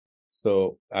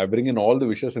So I bring in all the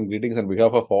wishes and greetings on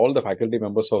behalf of all the faculty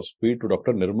members of SPEED to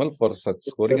Dr. Nirmal for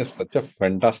scoring such a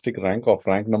fantastic rank of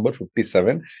rank number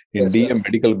 57 in DM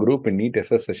Medical Group in NEET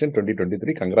SS session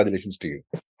 2023. Congratulations to you.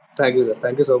 Thank you, sir.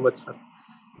 Thank you so much, sir.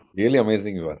 Really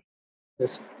amazing you are.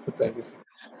 Yes, thank you, sir.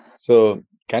 So,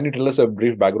 can you tell us a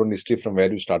brief background history from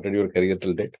where you started your career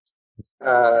till date?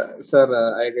 Sir,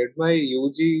 I did my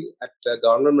UG at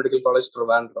Government Medical College,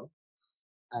 Trivandrum,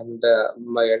 and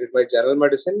I did my general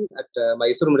medicine at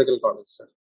Mysore Medical College, sir.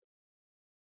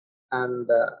 And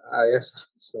yes,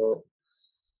 so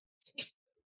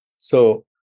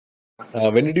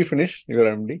when did you finish your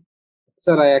MD?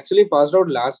 Sir, I actually passed out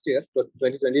last year,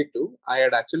 2022. I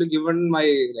had actually given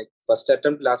my first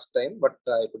attempt last time, but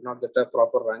I could not get a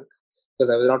proper rank because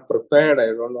I was not prepared.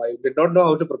 I did not know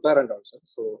how to prepare and also.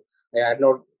 So I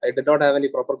did not have any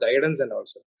proper guidance and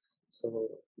also. So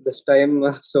this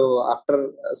time, so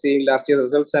after seeing last year's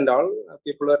results and all,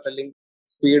 people are telling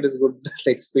speed is good,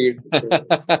 take speed. So,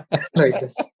 like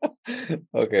this.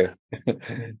 Okay.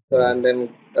 And I'm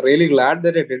really glad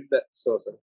that I did that. So,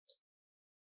 sir.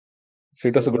 So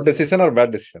it was a good decision or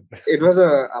bad decision? It was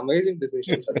an amazing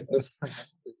decision, sir.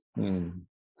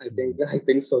 I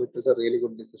think so. It was a really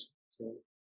good decision.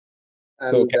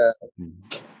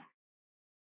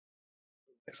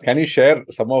 Can you share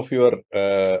some of your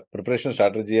preparation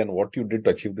strategy and what you did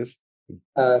to achieve this?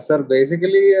 Sir,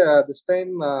 basically, this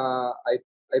time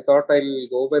I thought I'll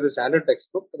go by the standard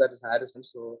textbook, that is Harrison.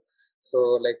 So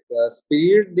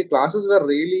speed, the classes were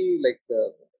really like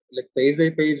page by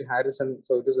page Harrison.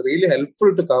 So it was really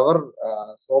helpful to cover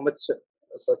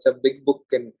such a big book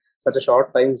in such a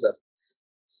short time, sir.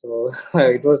 So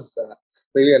it was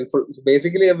really helpful. So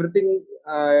basically, everything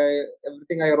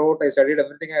I wrote, I studied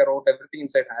everything I wrote, everything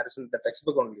inside Harrison, the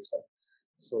textbook only, sir.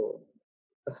 So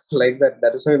like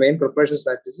that was my main preparation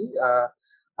strategy.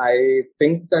 I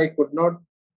think I could not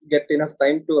get enough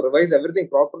time to revise everything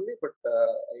properly, but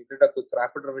I did a quick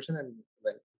rapid revision and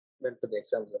went to the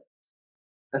exams.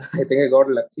 And I think I got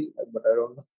lucky, but I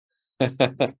don't know.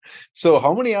 So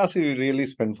how many hours did you really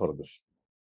spend for this?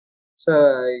 So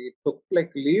I took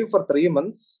leave for 3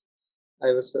 months.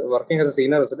 I was working as a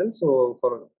senior resident, so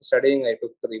for studying I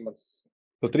took 3 months.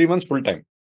 So 3 months full time?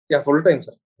 Yeah, full time,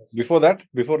 sir. Yes. Before that,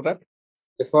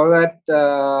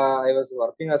 I was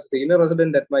working as a senior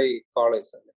resident at my college,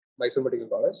 Mysore Medical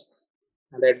College,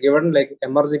 and I had given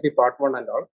MRCP Part 1 and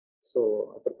all,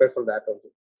 so I prepared for that also.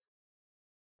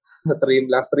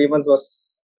 Last 3 months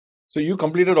was. So you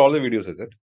completed all the videos, is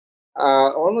it?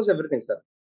 Almost everything, sir.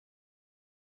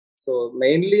 So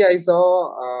mainly I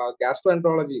saw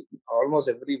gastroenterology, almost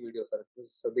every video, sir.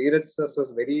 Dheeraj sir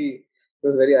was very.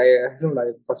 I don't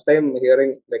know. First time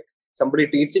hearing somebody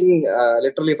teaching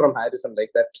literally from Harrison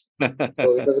like that.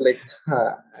 So it was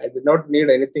I did not need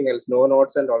anything else, no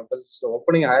notes and all. So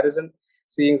opening Harrison,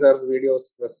 seeing sir's videos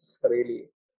was really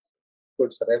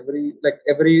good, sir. Every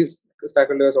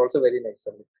faculty was also very nice,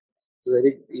 sir. It was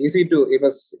very easy it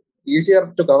was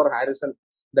easier to cover Harrison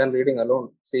than reading alone,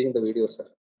 seeing the videos, sir.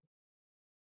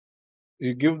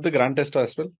 You give the grant test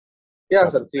as well? Yeah,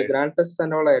 sir. Few grant tests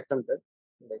and all I attempted.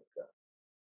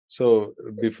 So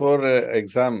before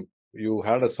exam, you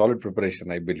had a solid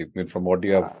preparation, I believe. I mean, from what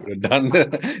you have done,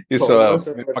 is a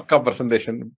pakka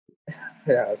presentation.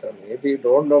 Yeah, sir. Maybe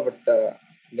don't know, but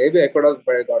maybe I could have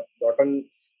gotten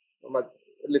a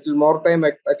little more time.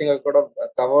 I think I could have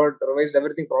revised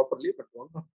everything properly, but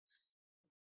don't know.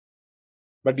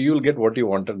 But you will get what you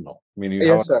wanted now. I mean,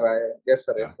 yes, sir. Yes,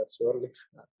 sir. Surely.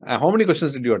 How many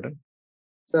questions did you attempt?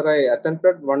 Sir, I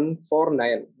attempted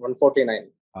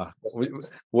 149.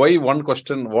 Why one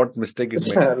question? What mistake it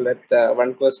made?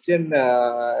 One question, when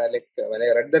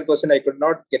I read that question, I could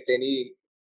not get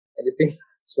anything.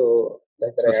 So,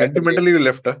 sentimentally, you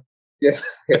left, huh? Yes.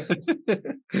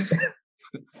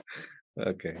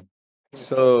 Okay.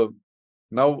 So,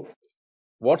 now,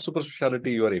 what super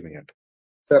specialty you are aiming at?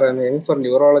 Sir, I'm aiming for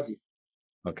neurology.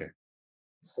 Okay.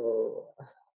 So, I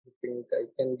think I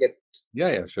can get.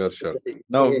 Yeah, sure.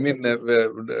 Now, I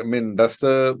mean, does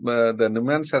the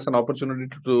NIMANS has an opportunity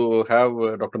to have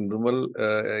Dr. Nirmal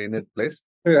in its place?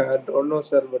 Yeah, I don't know,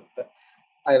 sir, but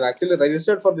I've actually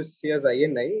registered for this year's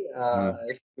INI.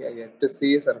 I get to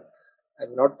see, sir.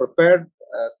 I'm not prepared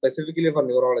specifically for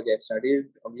neurology. I've studied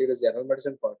only the general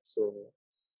medicine part, so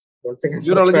don't think I'm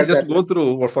neurology. Just go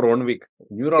through for 1 week.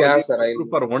 Neurology, yeah, sir,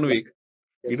 for 1 week.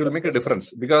 Yes, it will make a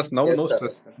difference because now no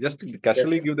stress. Just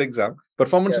casually give the exam.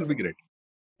 Performance will be great.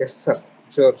 Yes, sir.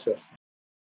 Sure.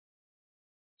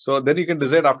 So then you can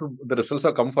decide after the results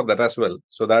have come for that as well,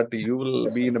 so that you will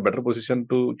be in a better position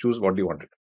to choose what you wanted.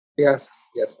 Yes,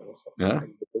 sir. Yeah?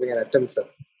 I'm giving an attempt, sir.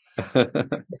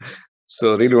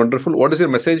 So really wonderful. What is your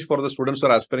message for the students who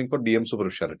are aspiring for DM Super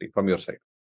Speciality from your side?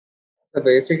 So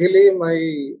basically, my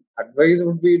advice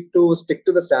would be to stick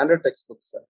to the standard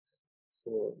textbooks, sir.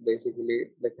 So basically,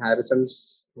 like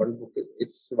Harrison's one book,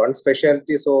 it's one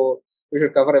specialty, so we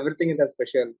should cover everything in that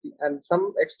specialty and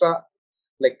some extra,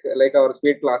 like our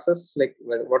speed classes, like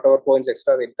whatever points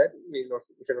extra they tell, we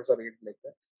should also read like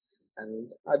that,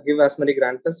 and give as many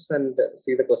grant tests and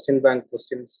see the question bank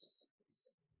questions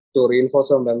to reinforce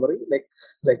our memory, like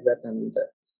that, and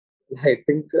I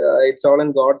think it's all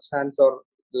in God's hands or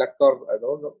luck or I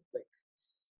don't know,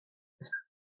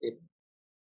 it,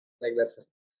 like that, sir.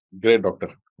 Great, doctor.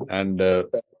 And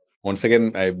Sir. once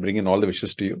again, I bring in all the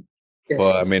wishes to you. Yes,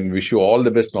 I mean, wish you all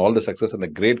the best and all the success and a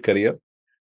great career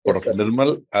for yes, Dr. sir.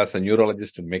 Nirmal as a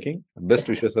neurologist in making. Best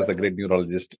wishes as a great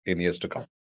neurologist in years to come.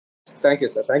 Thank you,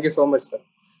 sir. Thank you so much, sir.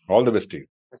 All the best to you.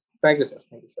 Thank you, sir.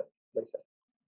 Thank you, sir. Bye, sir.